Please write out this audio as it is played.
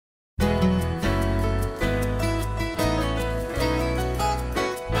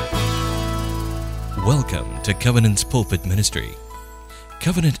Welcome to Covenant's Pulpit Ministry.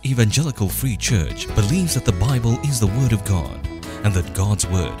 Covenant Evangelical Free Church believes that the Bible is the Word of God and that God's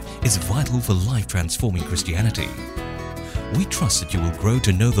Word is vital for life-transforming Christianity. We trust that you will grow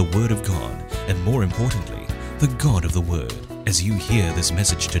to know the Word of God and, more importantly, the God of the Word as you hear this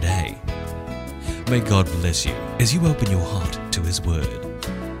message today. May God bless you as you open your heart to His Word.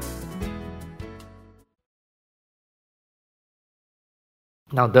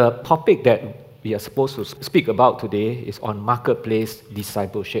 Now, the topic that we are supposed to speak about today is on marketplace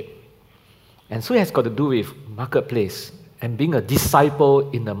discipleship. And so it has got to do with marketplace and being a disciple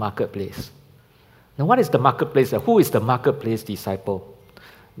in the marketplace. Now, what is the marketplace? Who is the marketplace disciple?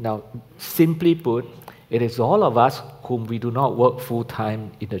 Now, simply put, it is all of us whom we do not work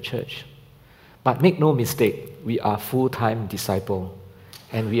full-time in the church. But make no mistake, we are full-time disciple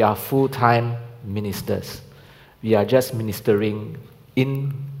and we are full-time ministers. We are just ministering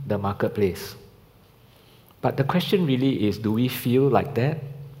in the marketplace. But the question really is, do we feel like that?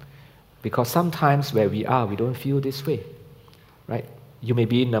 Because sometimes where we are, we don't feel this way, right? You may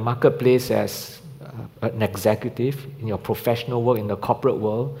be in the marketplace as an executive in your professional work, in the corporate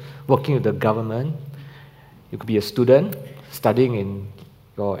world, working with the government. You could be a student studying in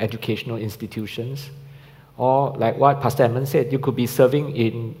your educational institutions. Or like what Pastor Edmund said, you could be serving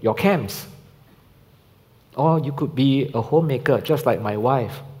in your camps. Or you could be a homemaker, just like my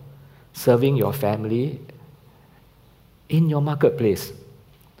wife, serving your family in your marketplace.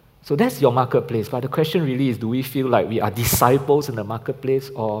 So that's your marketplace. But the question really is, do we feel like we are disciples in the marketplace?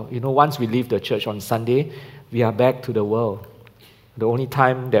 Or, once we leave the church on Sunday, we are back to the world. The only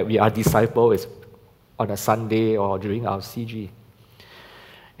time that we are disciple is on a Sunday or during our CG.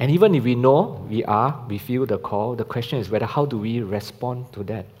 And even if we know we feel the call, the question is how do we respond to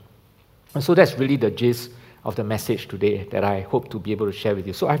that? And so that's really the gist of the message today that I hope to be able to share with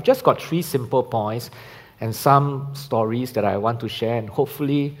you. So I've just got 3 simple points and some stories that I want to share, and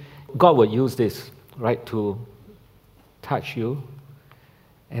hopefully God will use this, right, to touch you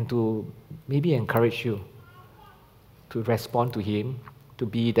and to maybe encourage you to respond to Him, to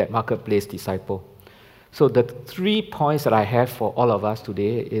be that marketplace disciple. So the 3 points that I have for all of us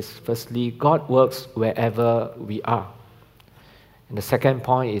today is, firstly, God works wherever we are. And the second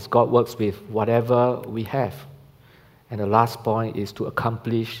point is God works with whatever we have. And the last point is to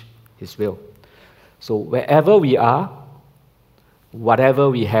accomplish His will. So wherever we are,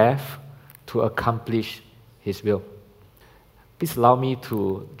 whatever we have, to accomplish His will. Please allow me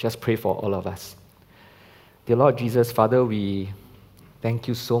to just pray for all of us. Dear Lord Jesus, Father, we thank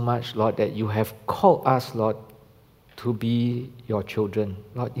you so much, Lord, that you have called us, Lord, to be your children.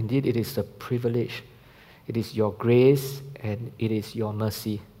 Lord, indeed it is a privilege. It is your grace and it is your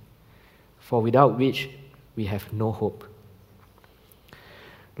mercy, for without which we have no hope.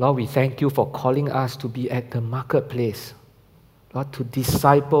 Lord, we thank you for calling us to be at the marketplace, Lord, to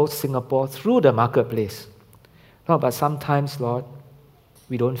disciple Singapore through the marketplace. Lord, but sometimes, Lord,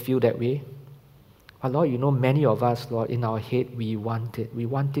 we don't feel that way. But Lord, many of us, Lord, in our head, we want it. We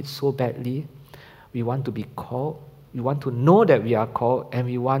want it so badly. We want to be called. We want to know that we are called, and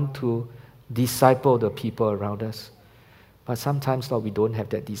we want to disciple the people around us. But sometimes, Lord, we don't have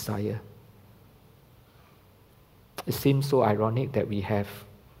that desire. It seems so ironic that we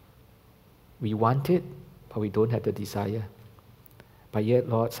want it, but we don't have the desire. But yet,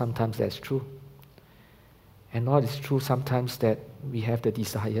 Lord, sometimes that's true. And Lord, it's true sometimes that we have the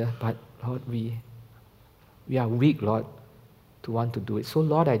desire, but Lord, we are weak, Lord, to want to do it. So,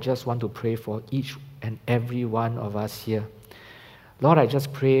 Lord, I just want to pray for each and every one of us here. Lord, I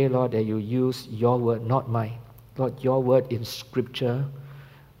just pray, Lord, that you use your word, not mine. Lord, your word in Scripture,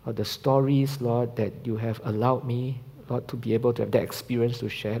 or the stories, Lord, that you have allowed me, Lord, to be able to have that experience to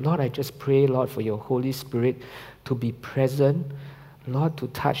share. Lord, I just pray, Lord, for your Holy Spirit to be present, Lord, to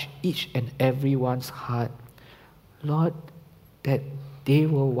touch each and everyone's heart. Lord, that they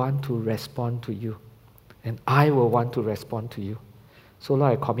will want to respond to you, and I will want to respond to you. So,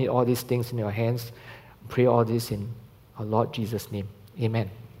 Lord, I commit all these things in your hands. Pray all this in our Lord Jesus' name. Amen.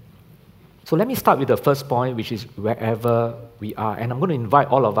 So let me start with the first point, which is wherever we are. And I'm going to invite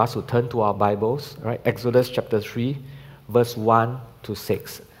all of us to turn to our Bibles, right? Exodus chapter 3, verse 1 to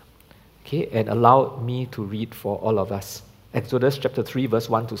 6. Okay, and allow me to read for all of us. Exodus chapter 3, verse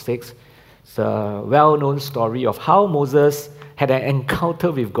 1 to 6. It's a well-known story of how Moses had an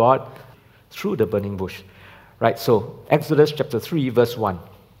encounter with God through the burning bush. Right, so Exodus chapter 3, verse 1.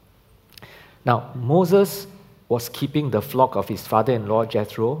 Now, Moses was keeping the flock of his father-in-law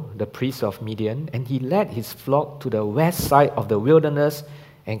Jethro, the priest of Midian, and he led his flock to the west side of the wilderness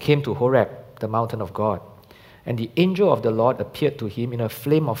and came to Horeb, the mountain of God. And the angel of the Lord appeared to him in a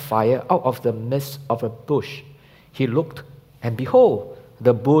flame of fire out of the midst of a bush. He looked, and behold,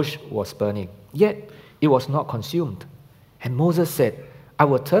 the bush was burning, yet it was not consumed. And Moses said, I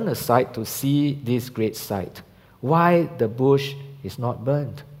will turn aside to see this great sight, why the bush is not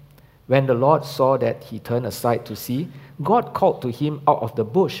burned. When the Lord saw that he turned aside to see, God called to him out of the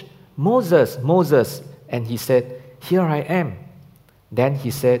bush, Moses, Moses. And he said, Here I am. Then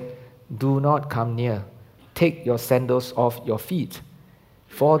he said, Do not come near. Take your sandals off your feet,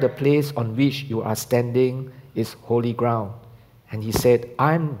 for the place on which you are standing is holy ground. And he said,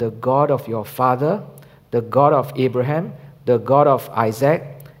 I am the God of your father, the God of Abraham, the God of Isaac,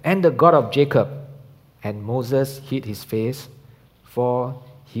 and the God of Jacob. And Moses hid his face, for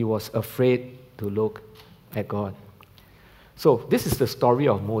he was afraid to look at God. So this is the story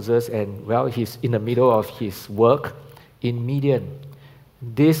of Moses, and well, he's in the middle of his work in Midian.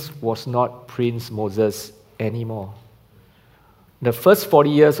 This was not Prince Moses anymore. The first 40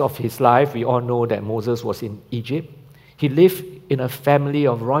 years of his life, we all know that Moses was in Egypt. He lived in a family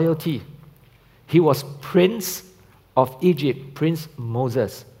of royalty. He was Prince of Egypt, Prince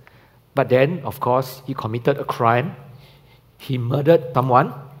Moses. But then, of course, he committed a crime. He murdered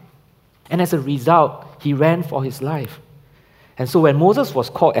someone. And as a result, he ran for his life. And so when Moses was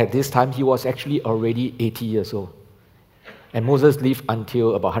called at this time, he was actually already 80 years old. And Moses lived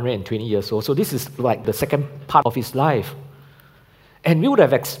until about 120 years old. So this is like the second part of his life. And we would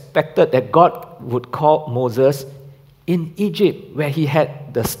have expected that God would call Moses in Egypt, where he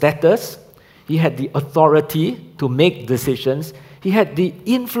had the status, he had the authority to make decisions, he had the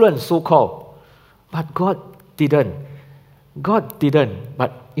influence, so-called. But God didn't. God didn't.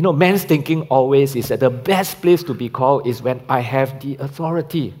 But, man's thinking always is that the best place to be called is when I have the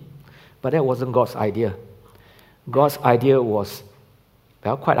authority. But that wasn't God's idea. God's idea was,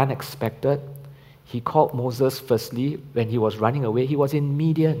 quite unexpected. He called Moses firstly when he was running away. He was in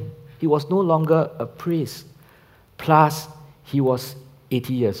Midian. He was no longer a priest. Plus, he was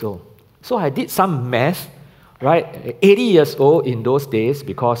 80 years old. So I did some math, right? 80 years old in those days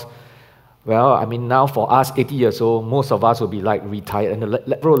because, now for us, 80 years old, most of us will be like retired. And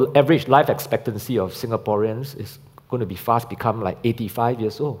the average life expectancy of Singaporeans is going to be fast become like 85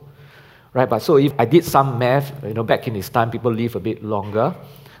 years old. Right, but so if I did some math, back in his time, people live a bit longer,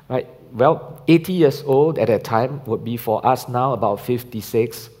 right? 80 years old at that time would be for us now about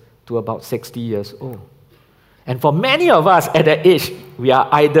 56 to about 60 years old. And for many of us at that age, we are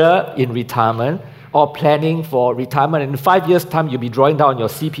either in retirement or planning for retirement. In 5 years' time, you'll be drawing down your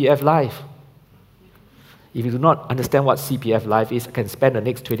CPF life. If you do not understand what CPF life is, I can spend the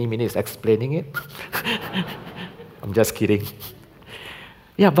next 20 minutes explaining it. I'm just kidding.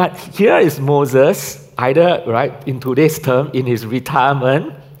 Yeah, but here is Moses, either, right, in today's term, in his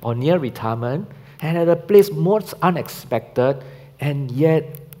retirement or near retirement, and at a place most unexpected, and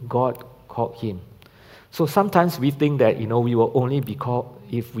yet God called him. So sometimes we think that, we will only be called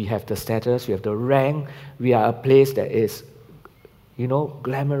if we have the status, we have the rank, we are a place that is,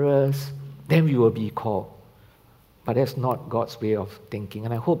 glamorous, then we will be called. But that's not God's way of thinking,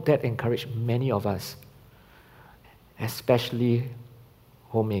 and I hope that encouraged many of us, especially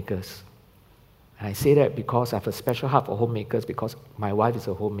homemakers. And I say that because I have a special heart for homemakers because my wife is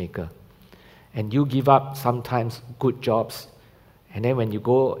a homemaker. And you give up sometimes good jobs, and then when you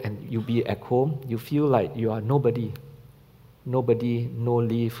go and you be at home, you feel like you are nobody. Nobody, no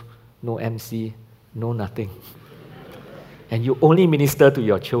leave, no MC, no nothing. And you only minister to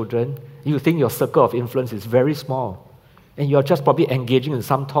your children. You think your circle of influence is very small. And you're just probably engaging in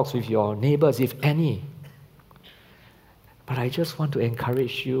some talks with your neighbors, if any. But I just want to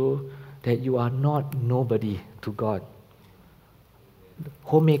encourage you that you are not nobody to God.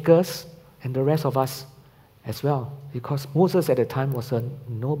 Homemakers and the rest of us as well. Because Moses at the time was a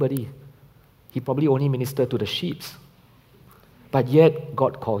nobody. He probably only ministered to the sheep. But yet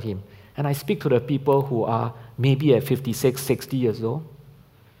God called him. And I speak to the people who are maybe at 56, 60 years old.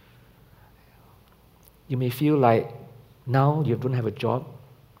 You may feel like now you don't have a job.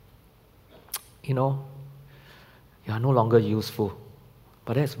 You are no longer useful.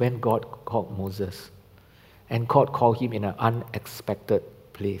 But that's when God called Moses. And God called him in an unexpected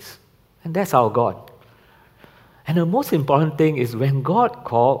place. And that's our God. And the most important thing is when God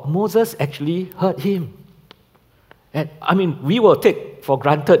called, Moses actually heard him. And we will take for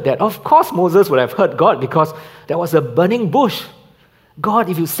granted that, of course, Moses would have heard God because there was a burning bush. God,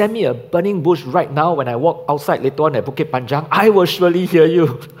 if you send me a burning bush right now when I walk outside later on at Bukit Panjang, I will surely hear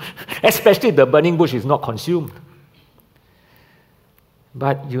you. Especially if the burning bush is not consumed.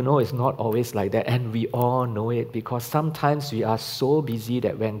 But it's not always like that, and we all know it because sometimes we are so busy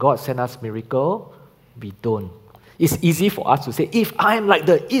that when God sends us miracle, We don't. It's easy for us to say, if I'm like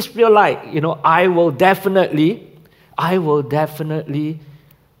the Israelite, I will definitely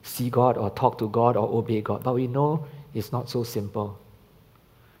see God or talk to God or obey God. But we know it's not so simple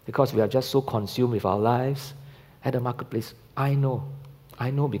because we are just so consumed with our lives at the marketplace. I know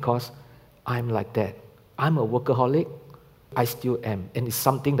because I'm like that. I'm a workaholic. I still am. And it's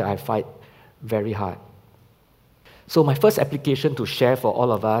something that I fight very hard. So my first application to share for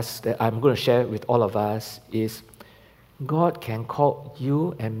all of us, that I'm going to share with all of us, is God can call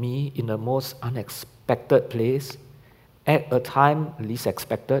you and me in the most unexpected place at a time least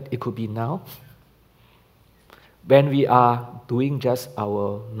expected. It could be now, when we are doing just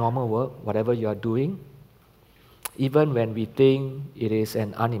our normal work, whatever you are doing, even when we think it is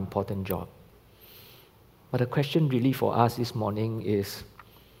an unimportant job. But the question really for us this morning is,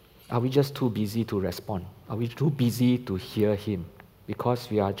 are we just too busy to respond? Are we too busy to hear Him? Because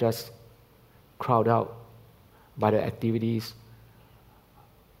we are just crowded out by the activities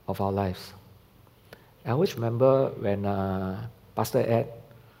of our lives. I always remember when Pastor Ed,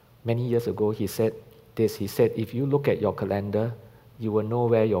 many years ago, he said this. He said, if you look at your calendar, you will know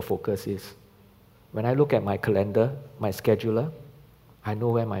where your focus is. When I look at my calendar, my scheduler, I know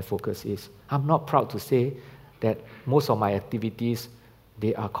where my focus is. I'm not proud to say that most of my activities,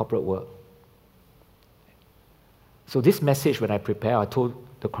 they are corporate work. So this message, when I prepare, I told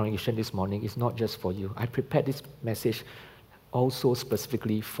the congregation this morning, is not just for you. I prepared this message also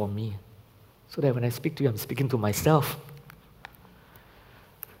specifically for me, so that when I speak to you, I'm speaking to myself.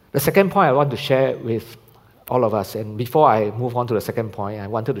 The second point I want to share with all of us, and before I move on to the second point, I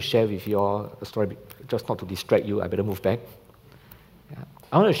wanted to share with you all a story, just not to distract you, I better move back.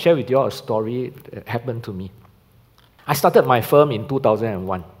 I want to share with you all a story that happened to me. I started my firm in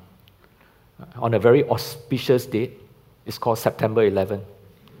 2001 on a very auspicious date. It's called September 11.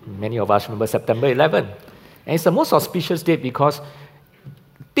 Many of us remember September 11. And it's the most auspicious date because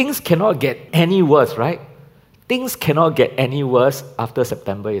things cannot get any worse, right? Things cannot get any worse after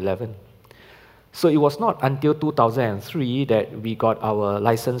September 11. So it was not until 2003 that we got our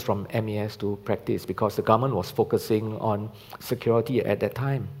license from MAS to practice, because the government was focusing on security at that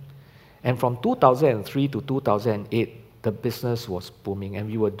time. And from 2003 to 2008, the business was booming and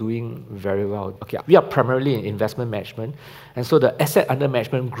we were doing very well. Okay, we are primarily in investment management, and so the asset under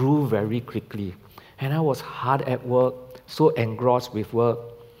management grew very quickly. And I was hard at work, so engrossed with work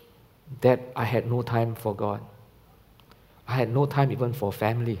that I had no time for God. I had no time even for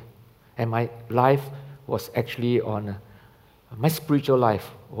family. And my life was actually my spiritual life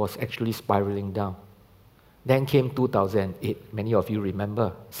was actually spiraling down. Then came 2008. Many of you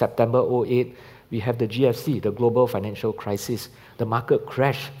remember. September 2008, we have the GFC, the global financial crisis. The market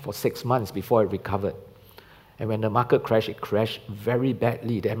crashed for 6 months before it recovered. And when the market crashed, it crashed very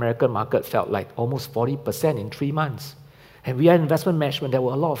badly. The American market fell like almost 40% in 3 months. And we are in investment management. There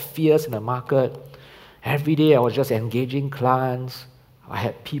were a lot of fears in the market. Every day I was just engaging clients. I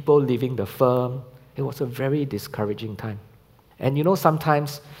had people leaving the firm. It was a very discouraging time. And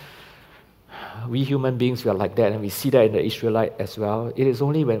sometimes we human beings, we are like that, and we see that in the Israelite as well. It is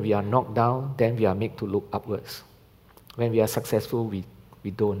only when we are knocked down, then we are made to look upwards. When we are successful,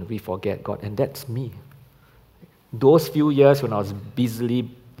 we forget God. And that's me. Those few years when I was busily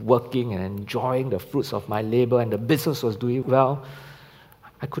working and enjoying the fruits of my labor and the business was doing well,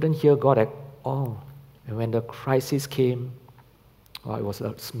 I couldn't hear God at all. And when the crisis came, it was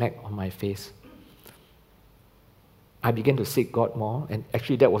a smack on my face. I began to seek God more, and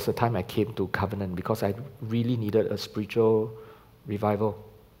actually that was the time I came to Covenant, because I really needed a spiritual revival.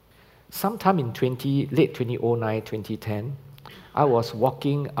 Sometime in late 2009, 2010, I was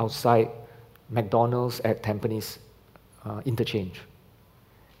walking outside McDonald's at Tampines interchange.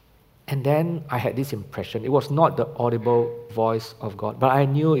 And then I had this impression. It was not the audible voice of God, but I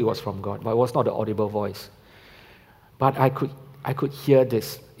knew it was from God, but it was not the audible voice. But I could hear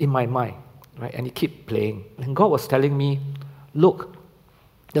this in my mind, right? And it kept playing. And God was telling me, look,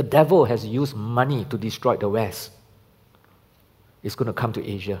 the devil has used money to destroy the West. It's going to come to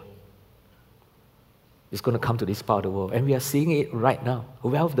Asia. It's going to come to this part of the world. And we are seeing it right now.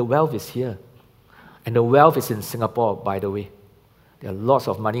 The wealth is here. And the wealth is in Singapore, by the way. There are lots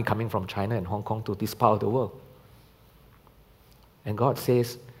of money coming from China and Hong Kong to this part of the world. And God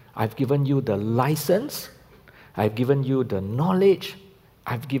says, I've given you the license, I've given you the knowledge,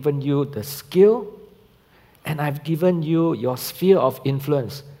 I've given you the skill, and I've given you your sphere of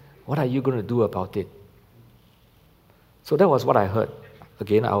influence. What are you going to do about it? So that was what I heard.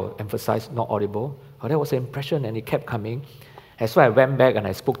 Again, I'll emphasize not audible. But that was an impression, and it kept coming. And so I went back and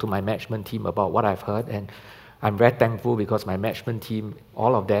I spoke to my management team about what I've heard, and I'm very thankful because my management team,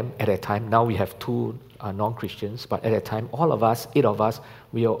 all of them at that time, now we have 2 non-Christians, but at that time, all of us, 8 of us,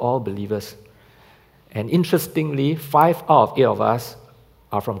 we are all believers. And interestingly, 5 out of 8 of us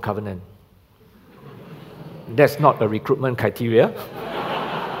are from Covenant. That's not a recruitment criteria.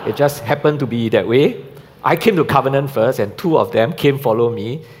 It just happened to be that way. I came to Covenant first, and 2 of them came follow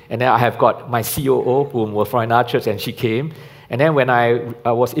me. And then I have got my COO, whom was from another church, and she came. And then when I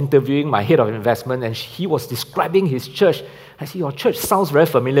was interviewing my head of investment, and he was describing his church, I said, your church sounds very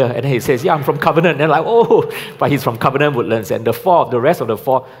familiar. And then he says, yeah, I'm from Covenant. And I'm like, oh, but he's from Covenant Woodlands. And the rest of the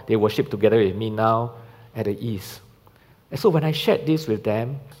 4, they worship together with me now at the East. And so when I shared this with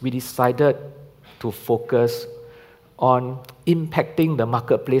them, we decided to focus on impacting the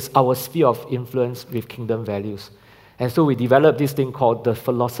marketplace, our sphere of influence with kingdom values. And so we developed this thing called the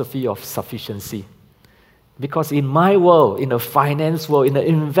philosophy of sufficiency. Because in my world, in the finance world, in the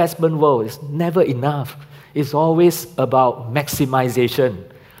investment world, it's never enough. It's always about maximization.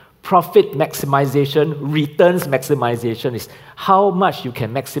 Profit maximization, returns maximization is how much you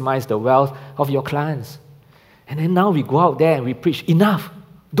can maximize the wealth of your clients. And then now we go out there and we preach, enough,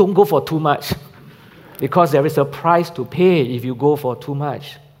 don't go for too much. Because there is a price to pay if you go for too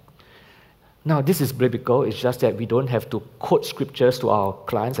much. Now, this is biblical. It's just that we don't have to quote scriptures to our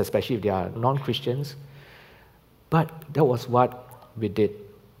clients, especially if they are non-Christians. But that was what we did.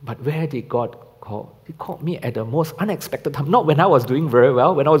 But where did God call? He called me at the most unexpected time. Not when I was doing very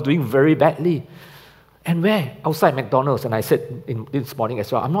well, when I was doing very badly. And where? Outside McDonald's. And I said this morning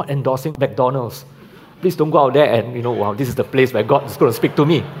as well, I'm not endorsing McDonald's. Please don't go out there and, wow, this is the place where God is going to speak to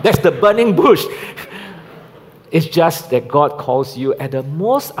me. That's the burning bush. It's just that God calls you at the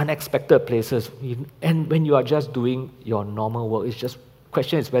most unexpected places. And when you are just doing your normal work, it's just,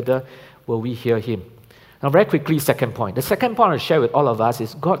 question is whether will we hear Him. Now, very quickly, second point. The second point I'll share with all of us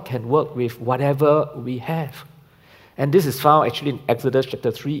is God can work with whatever we have. And this is found actually in Exodus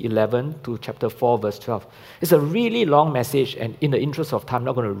chapter 3, 11 to chapter 4, verse 12. It's a really long message, and in the interest of time, I'm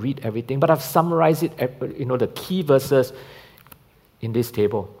not going to read everything, but I've summarized it, the key verses in this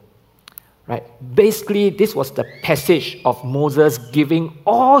table. Right? Basically, this was the passage of Moses giving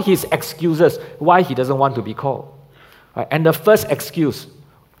all his excuses why he doesn't want to be called. Right? And the first excuse,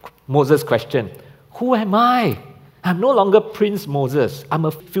 Moses' question, who am I? I'm no longer Prince Moses. I'm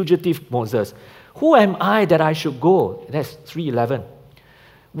a fugitive Moses. Who am I that I should go? That's 3:11.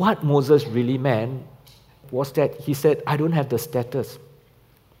 What Moses really meant was that he said, I don't have the status.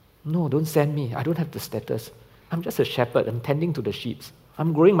 No, don't send me. I don't have the status. I'm just a shepherd. I'm tending to the sheep.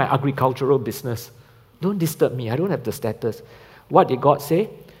 I'm growing my agricultural business. Don't disturb me. I don't have the status. What did God say?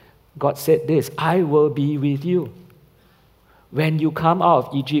 God said this, I will be with you. When you come out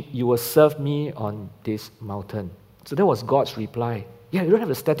of Egypt, you will serve me on this mountain. So that was God's reply. Yeah, you don't have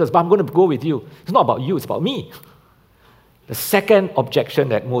the status, but I'm going to go with you. It's not about you, it's about me. The second objection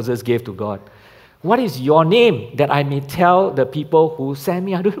that Moses gave to God, what is your name that I may tell the people who sent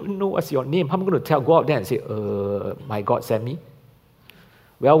me? I don't even know what's your name. How am I going to go out there and say, my God sent me?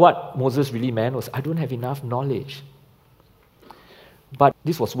 Well, what Moses really meant was, I don't have enough knowledge. But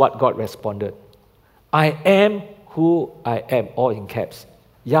this was what God responded. I am who I am, all in caps.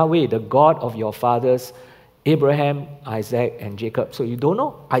 Yahweh, the God of your fathers, Abraham, Isaac, and Jacob. So you don't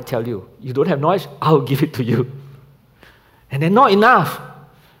know? I tell you. You don't have knowledge? I'll give it to you. And then not enough.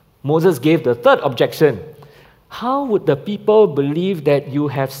 Moses gave the third objection. How would the people believe that you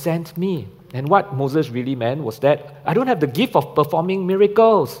have sent me? And what Moses really meant was that I don't have the gift of performing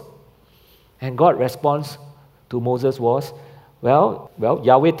miracles. And God's response to Moses was, well,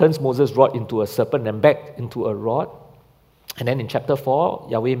 Yahweh turns Moses' rod into a serpent and back into a rod. And then in chapter 4,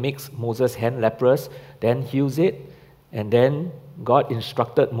 Yahweh makes Moses' hand leprous, then heals it, and then God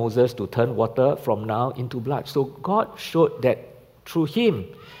instructed Moses to turn water from now into blood. So God showed that through him,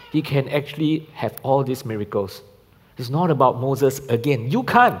 he can actually have all these miracles. It's not about Moses again. You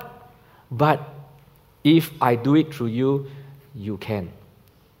can't. But if I do it through you, you can.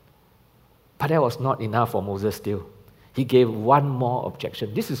 But that was not enough for Moses still. He gave one more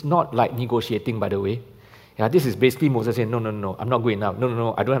objection. This is not like negotiating, by the way. Yeah, this is basically Moses saying, no, I'm not good enough.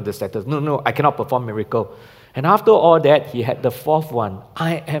 No, I don't have the status. No, I cannot perform miracle. And after all that, he had the fourth one.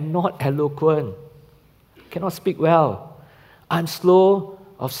 I am not eloquent. Cannot speak well. I'm slow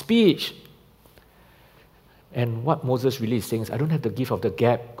of speech. And what Moses really is saying is, I don't have the gift of the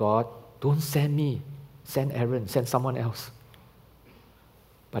gab, God. Don't send me. Send Aaron. Send someone else.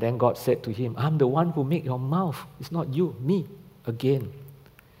 But then God said to him, I'm the one who made your mouth. It's not you, me, again.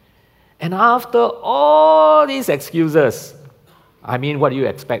 And after all these excuses, what do you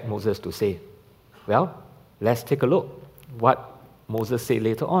expect Moses to say? Well, let's take a look what Moses said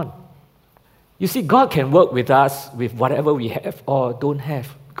later on. You see, God can work with us with whatever we have or don't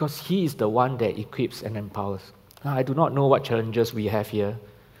have because He is the one that equips and empowers. Now, I do not know what challenges we have here.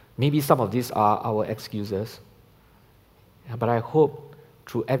 Maybe some of these are our excuses. But I hope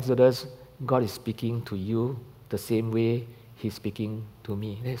through Exodus, God is speaking to you the same way He's speaking to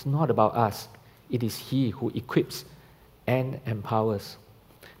me. It's not about us. It is He who equips and empowers.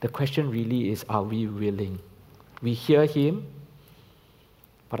 The question really is, are we willing? We hear Him,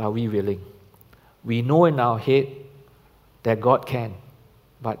 but are we willing? We know in our head that God can,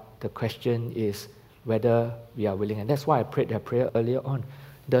 but the question is whether we are willing. And that's why I prayed that prayer earlier on.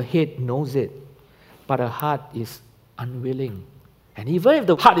 The head knows it, but the heart is unwilling. And even if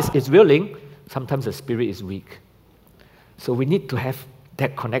the heart is willing, sometimes the spirit is weak. So we need to have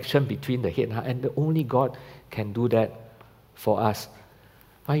that connection between the head and heart, and only God can do that for us.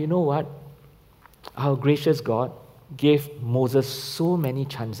 But you know what? Our gracious God gave Moses so many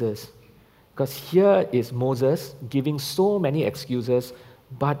chances. Because here is Moses giving so many excuses,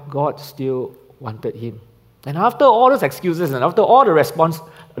 but God still wanted him. And after all those excuses and after all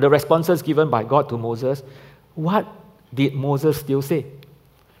the responses given by God to Moses, what did Moses still say?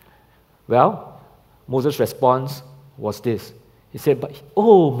 Well, Moses' response was this. He said, "But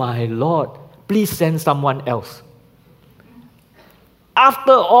oh my Lord, please send someone else."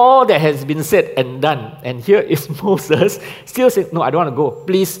 After all that has been said and done, and here is Moses still saying, "No, I don't want to go.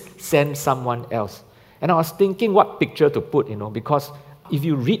 Please send someone else." And I was thinking what picture to put, because if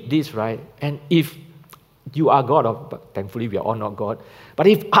you read this, right, and if you are God, but thankfully we are all not God, but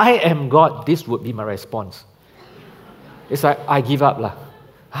if I am God, this would be my response. It's like, I give up.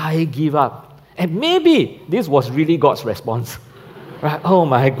 I give up. And maybe this was really God's response. Right? Oh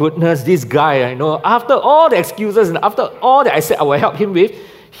my goodness, this guy, after all the excuses and after all that I said I will help him with,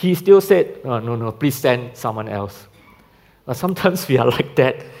 he still said, no, please send someone else. But sometimes we are like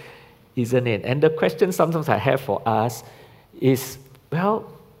that, isn't it? And the question sometimes I have for us is,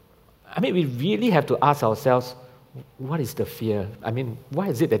 we really have to ask ourselves, what is the fear? Why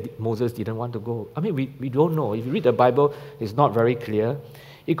is it that Moses didn't want to go? We don't know. If you read the Bible, it's not very clear.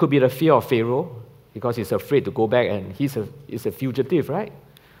 It could be the fear of Pharaoh, because he's afraid to go back and he's a fugitive, right?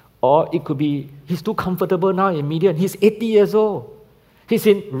 Or it could be he's too comfortable now in Midian. He's 80 years old. He's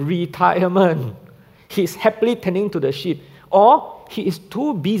in retirement. He's happily tending to the sheep. Or he is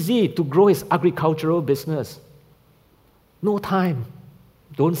too busy to grow his agricultural business. No time.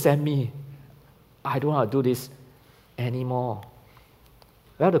 Don't send me. I don't want to do this anymore.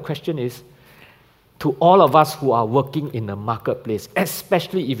 Well, the question is, to all of us who are working in the marketplace,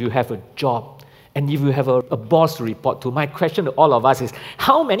 especially if you have a job, and if you have a boss to report to, my question to all of us is,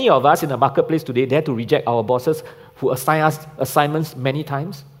 how many of us in the marketplace today dare to reject our bosses who assign us assignments many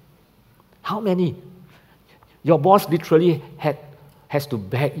times? How many? Your boss literally has to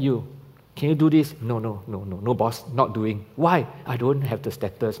beg you. Can you do this? No, boss, not doing. Why? I don't have the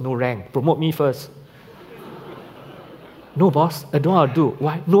status, no rank. Promote me first. No, boss, I don't know how to do.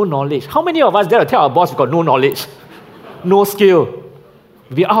 Why? No knowledge. How many of us dare to tell our boss we've got no knowledge, no skill?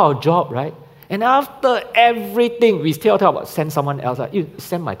 We are our job, right? And after everything, we still talk about send someone else. You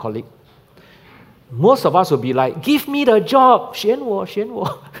send my colleague. Most of us will be like, give me the job, 选我.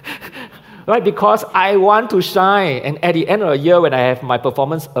 Right? Because I want to shine. And at the end of the year, when I have my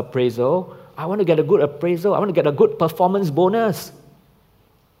performance appraisal, I want to get a good appraisal. I want to get a good performance bonus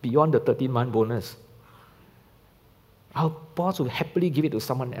beyond the 13-month bonus. Our boss will happily give it to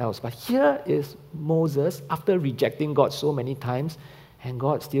someone else. But here is Moses, after rejecting God so many times, and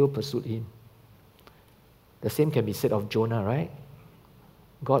God still pursued him. The same can be said of Jonah, right?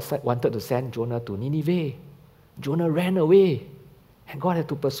 God wanted to send Jonah to Nineveh. Jonah ran away, and God had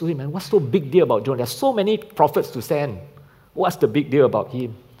to pursue him. And what's so big deal about Jonah? There's so many prophets to send. What's the big deal about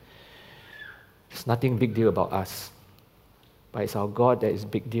him? There's nothing big deal about us. But it's our God that is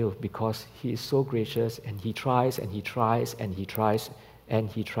big deal, because He is so gracious, and He tries, and He tries, and He tries, and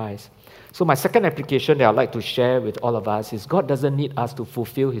He tries. So my second application that I'd like to share with all of us is God doesn't need us to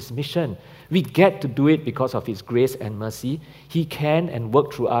fulfill His mission. We get to do it because of His grace and mercy. He can and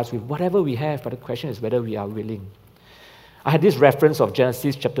work through us with whatever we have, but the question is whether we are willing. I had this reference of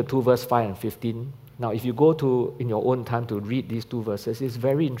Genesis chapter 2, verse 5 and 15. Now, if you go to, in your own time, to read these two verses, it's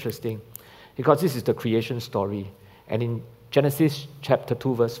very interesting, because this is the creation story. And in Genesis chapter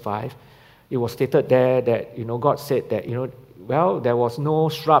 2, verse 5, it was stated there that, God said that, there was no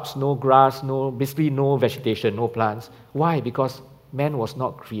shrubs, no grass, basically no vegetation, no plants. Why? Because man was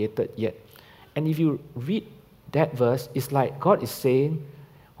not created yet. And if you read that verse, it's like God is saying,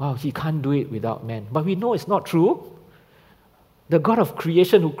 wow, He can't do it without man. But we know it's not true. The God of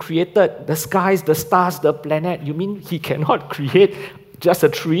creation who created the skies, the stars, the planet, you mean He cannot create just a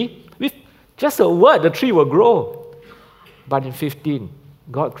tree? With Just a word, the tree will grow. But in 15,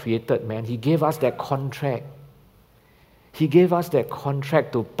 God created man. He gave us that contract. He gave us that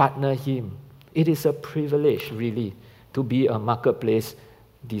contract to partner Him. It is a privilege, really, to be a marketplace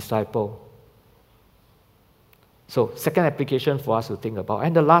disciple. So, second application for us to think about.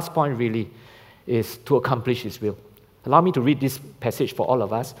 And the last point really is to accomplish His will. Allow me to read this passage for all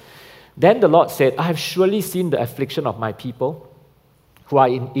of us. Then the Lord said, I have surely seen the affliction of my people who are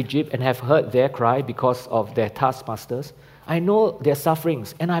in Egypt and have heard their cry because of their taskmasters. I know their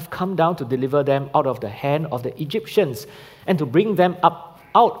sufferings, and I've come down to deliver them out of the hand of the Egyptians and to bring them up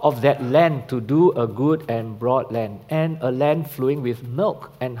out of that land to do a good and broad land, and a land flowing with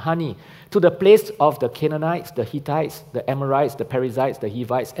milk and honey, to the place of the Canaanites, the Hittites, the Amorites, the Perizzites, the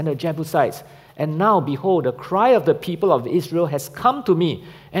Hivites, and the Jebusites. And now, behold, the cry of the people of Israel has come to me,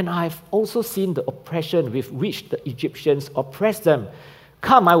 and I've also seen the oppression with which the Egyptians oppressed them.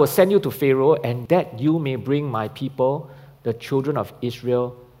 Come, I will send you to Pharaoh, and that you may bring my people, the children of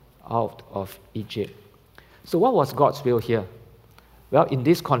Israel, out of Egypt. So what was God's will here? Well, in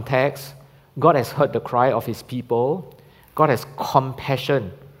this context, God has heard the cry of His people. God has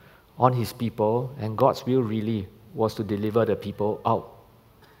compassion on His people, and God's will really was to deliver the people out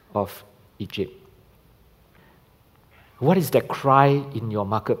of Egypt. What is that cry in your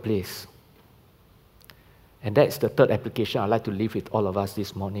marketplace? And that's the third application I'd like to leave with all of us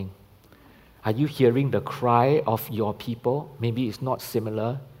this morning. Are you hearing the cry of your people? Maybe it's not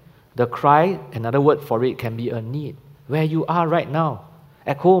similar. The cry, another word for it, can be a need. Where you are right now,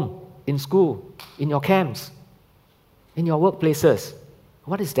 at home, in school, in your camps, in your workplaces.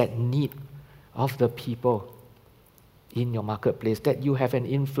 What is that need of the people in your marketplace that you have an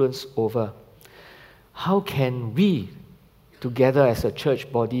influence over? How can we, together as a church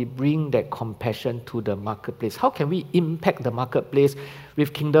body, bring that compassion to the marketplace? How can we impact the marketplace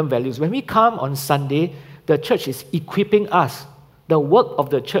with kingdom values? When we come on Sunday, the church is equipping us. The work of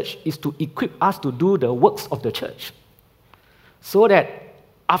the church is to equip us to do the works of the church. So that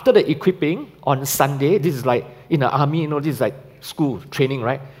after the equipping on Sunday, this is like in the army, this is like school training,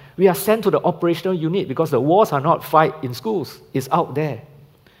 right? We are sent to the operational unit because the wars are not fight in schools, it's out there.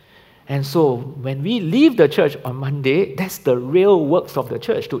 And so when we leave the church on Monday, that's the real works of the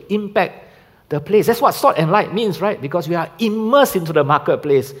church, to impact the place. That's what salt and light means, right? Because we are immersed into the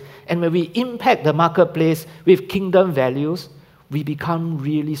marketplace. And when we impact the marketplace with kingdom values, we become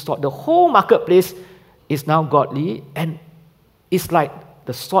really salt. The whole marketplace is now godly, and it's like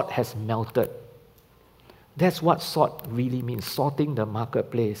the salt has melted. That's what salt really means, salting the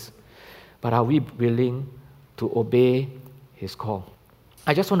marketplace. But are we willing to obey His call?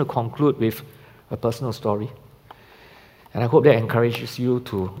 I just want to conclude with a personal story. And I hope that encourages you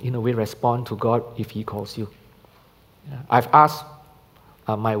to, in a way, respond to God if He calls you. I've asked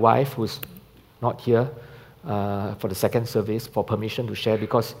my wife, who's not here for the second service, for permission to share,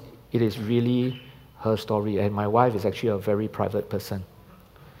 because it is really her story. And my wife is actually a very private person.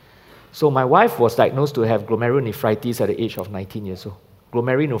 So my wife was diagnosed to have glomerulonephritis at the age of 19 years old.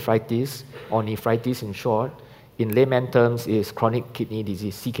 Glomerulonephritis, or nephritis in short, in layman terms, is chronic kidney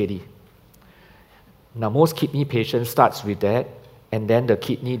disease, CKD. Now, most kidney patients starts with that, and then the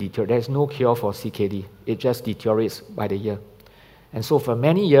kidney deteriorates. There's no cure for CKD. It just deteriorates by the year. And so for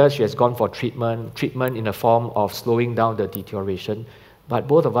many years, she has gone for treatment in the form of slowing down the deterioration. But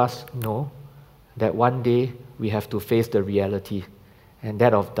both of us know that one day we have to face the reality, and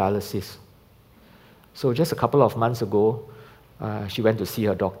that of dialysis. So just a couple of months ago, she went to see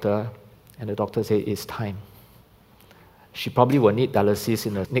her doctor, and the doctor said it's time. She probably will need dialysis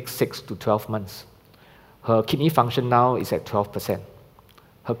in the next 6 to 12 months. Her kidney function now is at 12%.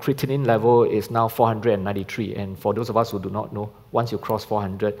 Her creatinine level is now 493, and for those of us who do not know, once you cross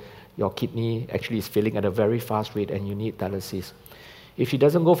 400, your kidney actually is failing at a very fast rate and you need dialysis. If she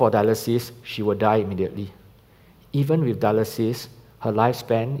doesn't go for dialysis, she will die immediately. Even with dialysis, her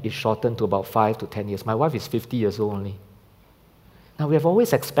lifespan is shortened to about 5 to 10 years. My wife is 50 years old only. Now, we have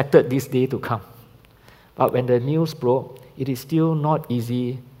always expected this day to come. But when the news broke, it is still not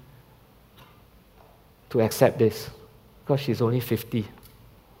easy to accept this, because she's only 50.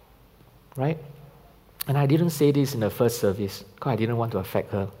 Right? And I didn't say this in the first service, because I didn't want to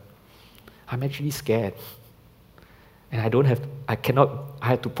affect her. I'm actually scared. And I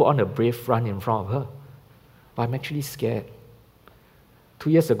have to put on a brave front in front of her. But I'm actually scared. 2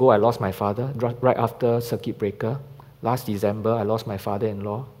 years ago, I lost my father, right after circuit breaker. Last December, I lost my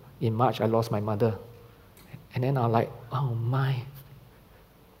father-in-law. In March, I lost my mother. And then I'm like, oh my,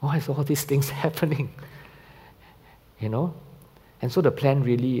 why is all these things happening? And so the plan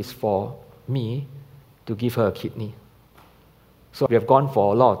really is for me to give her a kidney. So we have gone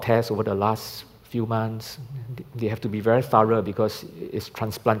for a lot of tests over the last few months. They have to be very thorough because it's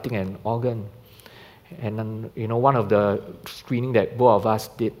transplanting an organ. And then, one of the screening that both of us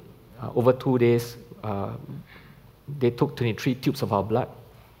did, over 2 days, they took 23 tubes of our blood.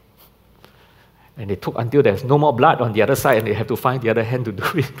 And they took until there's no more blood on the other side, and they have to find the other hand to do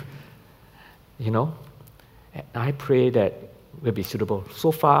it. And I pray that will be suitable.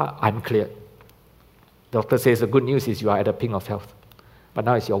 So far, I'm cleared. Doctor says the good news is you are at the pink of health. But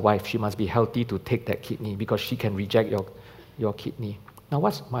now it's your wife. She must be healthy to take that kidney because she can reject your kidney. Now,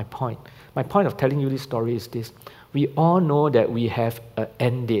 what's my point? My point of telling you this story is this. We all know that we have an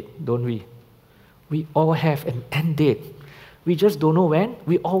end date, don't we? We all have an end date. We just don't know when.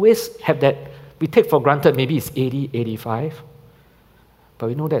 We always have that. We take for granted maybe it's 80, 85. But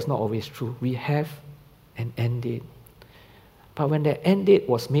we know that's not always true. We have an end date. But when the end date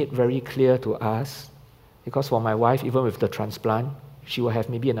was made very clear to us, because for my wife, even with the transplant, she will have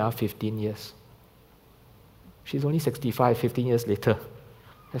maybe another 15 years. She's only 65, 15 years later.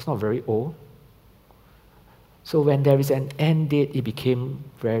 That's not very old. So when there is an end date, it became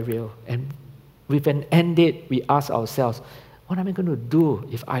very real. And with an end date, we ask ourselves, what am I going to do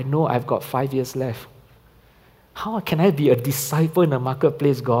if I know I've got 5 years left? How can I be a disciple in the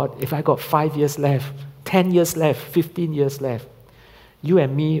marketplace, God, if I got 5 years left, 10 years left, 15 years left? You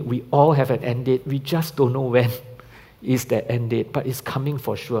and me, we all have an end date. We just don't know when is that end date, but it's coming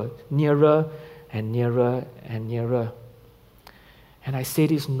for sure, nearer and nearer and nearer. And I say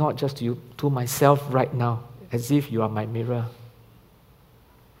this not just to you, to myself right now, as if you are my mirror.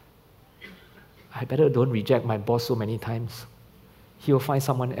 I better don't reject my boss so many times. He will find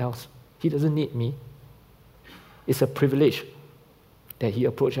someone else. He doesn't need me. It's a privilege that he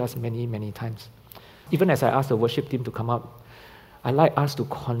approached us many, many times. Even as I asked the worship team to come up, I'd like us to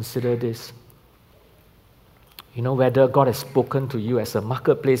consider this. Whether God has spoken to you as a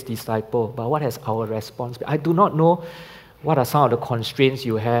marketplace disciple, but what has our response been? I do not know what are some of the constraints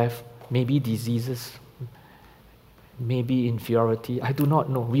you have, maybe diseases, maybe inferiority. I do not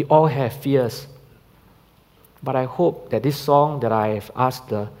know. We all have fears. But I hope that this song that I have asked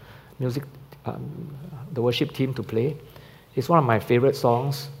the worship team to play is one of my favorite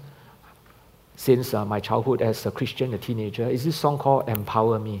songs since my childhood as a Christian, a teenager. Is this song called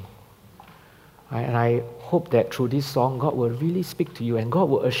Empower Me. And I hope that through this song, God will really speak to you and God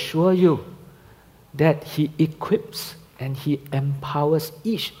will assure you that He equips and He empowers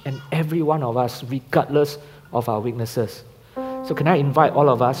each and every one of us regardless of our weaknesses. So can I invite all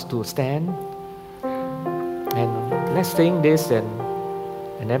of us to stand and let's sing this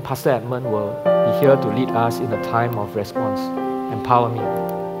and then Pastor Edmund will be here to lead us in a time of response. Empower me.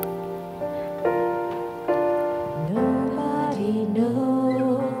 Nobody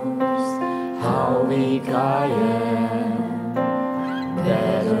knows how weak I am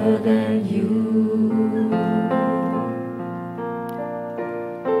better than you.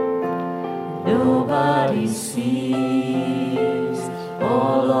 Nobody sees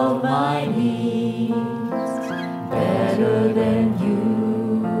all of my needs better than you.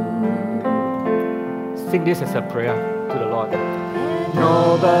 Sing this as a prayer to the Lord.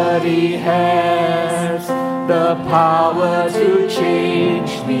 Nobody has the power to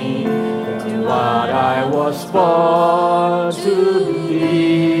change me to what I was born to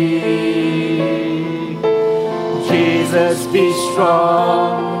be. Jesus, be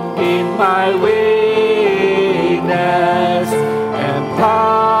strong in my weakness,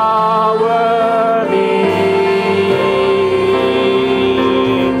 empower me.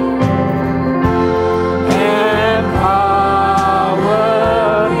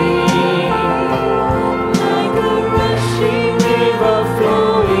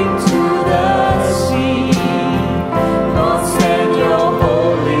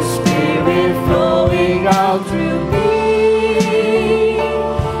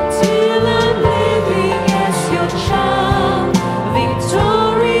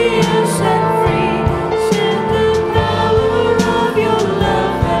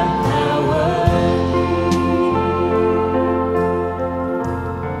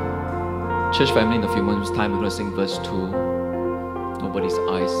 Church family, in a few moments' time, we're going to sing verse 2. Nobody's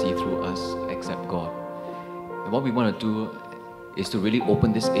eyes see through us except God. And what we want to do is to really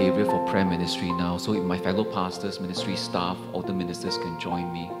open this area for prayer ministry now, so my fellow pastors, ministry staff, altar ministers can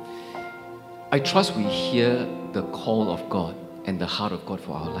join me. I trust we hear the call of God and the heart of God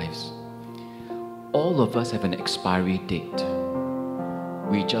for our lives. All of us have an expiry date.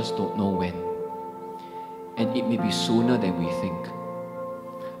 We just don't know when. And it may be sooner than we think.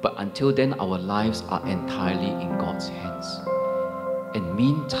 But until then, our lives are entirely in God's hands. And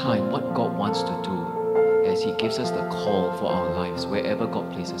meantime, what God wants to do as He gives us the call for our lives, wherever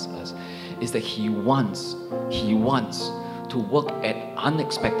God places us, is that He wants to work at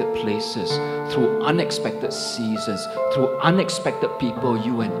unexpected places, through unexpected seasons, through unexpected people,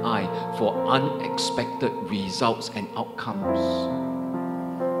 you and I, for unexpected results and outcomes.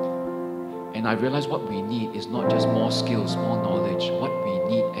 And I realize what we need is not just more skills, more knowledge. What we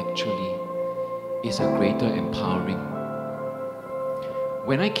need actually is a greater empowering.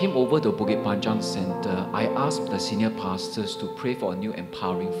 When I came over to Bukit Panjang Center, I asked the senior pastors to pray for a new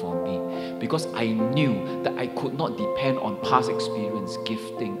empowering for me, because I knew that I could not depend on past experience,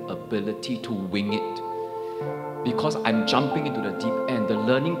 gifting, ability to wing it. Because I'm jumping into the deep end, the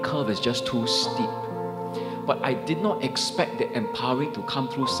learning curve is just too steep. But I did not expect the empowering to come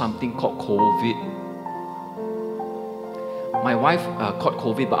through something called COVID. My wife caught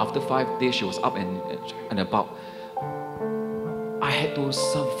COVID, but after 5 days she was up and about. I had to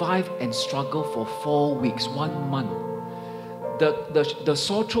survive and struggle for 4 weeks, 1 month. The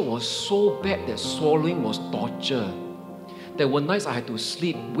sore throat was so bad that swallowing was torture. There were nights I had to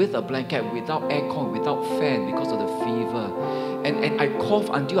sleep with a blanket, without aircon, without fan, because of the fever. And I coughed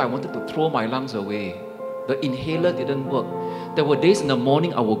until I wanted to throw my lungs away. The inhaler didn't work. There were days in the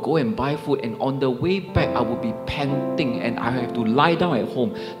morning I would go and buy food, and on the way back I would be panting and I have to lie down at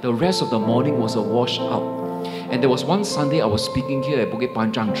home. The rest of the morning was a washout. And there was one Sunday I was speaking here at Bukit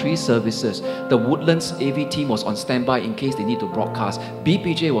Panjang, 3 services. The Woodlands AV team was on standby in case they need to broadcast.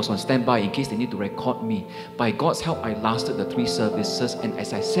 BPJ was on standby in case they need to record me. By God's help, I lasted the 3 services, and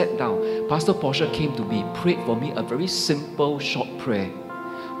as I sat down, Pastor Portia came to me, prayed for me a very simple, short prayer.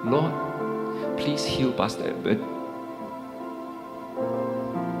 Lord, please heal Pastor Edmund.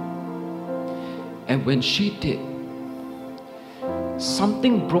 And when she did,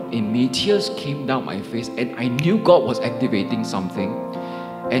 something broke in me, tears came down my face, and I knew God was activating something.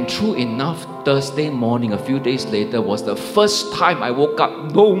 And true enough, Thursday morning, a few days later, was the first time I woke up,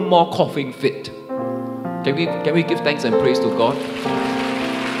 no more coughing fit. Can we give thanks and praise to God?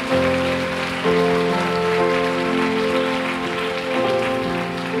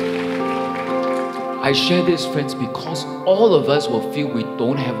 I share this, friends, because all of us will feel we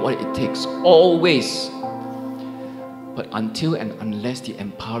don't have what it takes, always. But until and unless the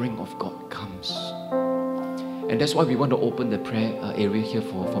empowering of God comes. And that's why we want to open the prayer area here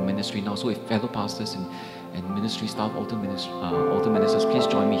for ministry now. So if fellow pastors and ministry staff, altar ministers, please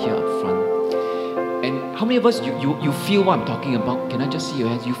join me here up front. And how many of us, you feel what I'm talking about? Can I just see your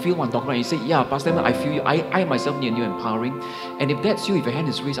hands? You feel what I'm talking about? You say, yeah, Pastor, I feel you. I myself need a new empowering. And if that's you, if your hand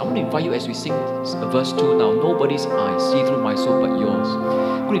is raised, I want to invite you as we sing verse 2 now. Nobody's eyes see through my soul but yours.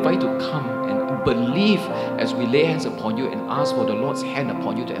 I want to invite you to come and believe as we lay hands upon you and ask for the Lord's hand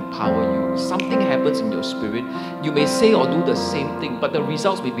upon you to empower you. Something happens in your spirit. You may say or do the same thing, but the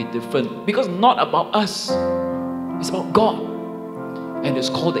results may be different, because not about us. It's about God. And it's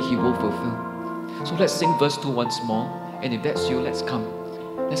called that He will fulfill. So let's sing verse 2 once more. And if that's you, let's come.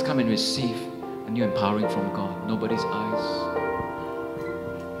 Let's come and receive a new empowering from God. Nobody's eyes.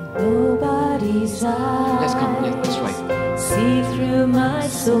 Nobody's eyes. Let's come. Yeah, that's right. See through my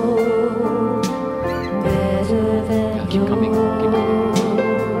soul. Better than Yeah, keep coming. Keep coming.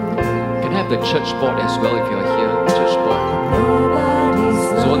 Can I have the church board as well if you're here? Church board.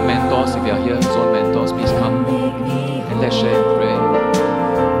 nobody's Zone mentors, if you're here. Zone mentors, please come. And let's share and pray.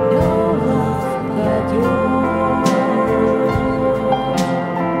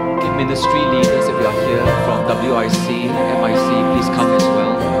 Okay, ministry leaders, if you're here from WIC, MIC, please come as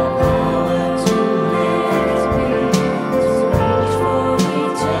well.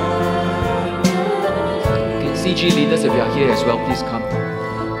 CG leaders, if you are here as well, please come.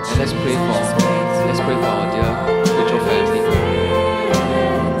 And let's pray for our dear spiritual family.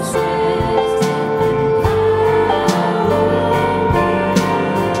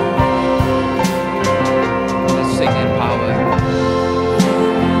 Let's sing in power.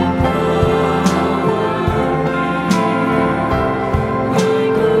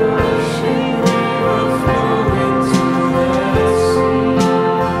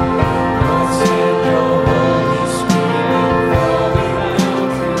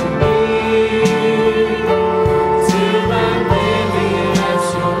 To my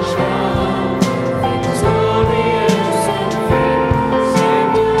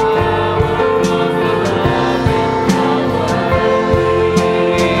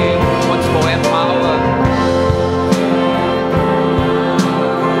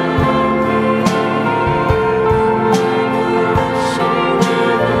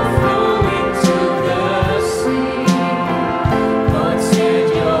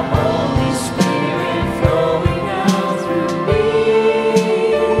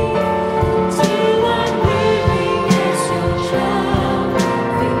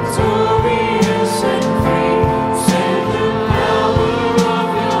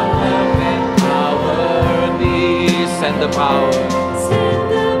Send the power.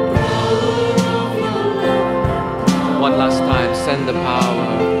 Send the power of your love. One last time. Send the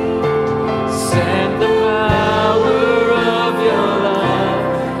power. Send the power of your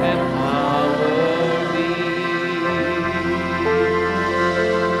love. Empower me.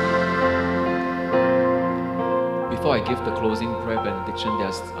 Before I give the closing prayer benediction,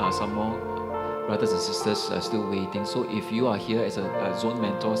 there's some more brothers and sisters still waiting. So if you are here as a zone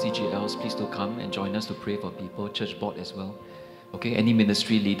mentor, CGLs, please do come and join us to pray for people. Church board as well. Okay, any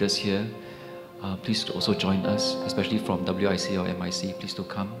ministry leaders here, please also join us, especially from WIC or MIC. Please do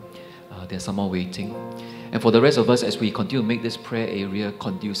come. There's some more waiting. And for the rest of us, as we continue to make this prayer area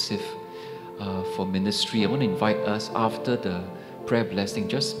conducive for ministry, I want to invite us after the prayer blessing,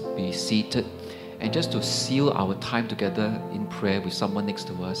 just be seated and just to seal our time together in prayer with someone next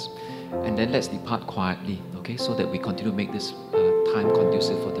to us. And then let's depart quietly, okay, so that we continue to make this time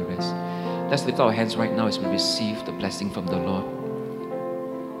conducive for the rest. Let's lift our hands right now as we receive the blessing from the Lord.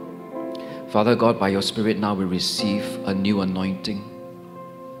 Father God, by your Spirit now we receive a new anointing,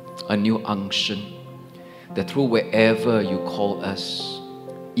 a new unction, that through wherever you call us,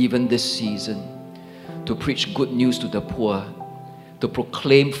 even this season, to preach good news to the poor, to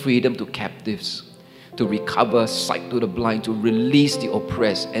proclaim freedom to captives, to recover sight to the blind, to release the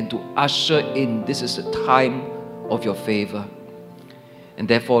oppressed, and to usher in, this is a time of your favor. And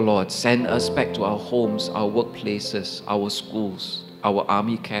therefore, Lord, send us back to our homes, our workplaces, our schools, our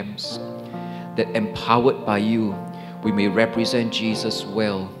army camps, that empowered by you, we may represent Jesus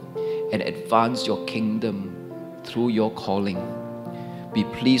well and advance your kingdom through your calling. Be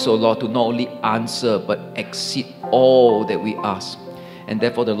pleased, O Lord, to not only answer, but exceed all that we ask. And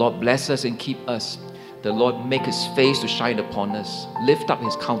therefore, the Lord bless us and keep us. The Lord make His face to shine upon us, lift up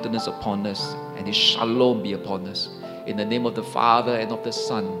His countenance upon us, and His shalom be upon us. In the name of the Father, and of the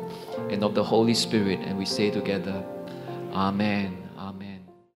Son, and of the Holy Spirit. And we say together, Amen. Amen.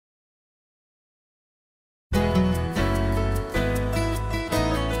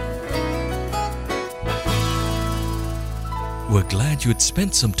 We're glad you had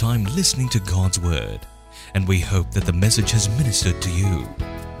spent some time listening to God's Word, and we hope that the message has ministered to you.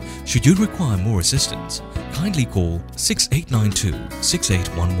 Should you require more assistance, kindly call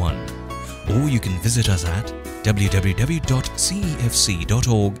 6892-6811, or you can visit us at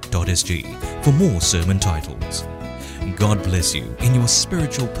www.cefc.org.sg for more sermon titles. God bless you in your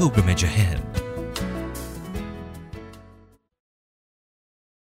spiritual pilgrimage ahead.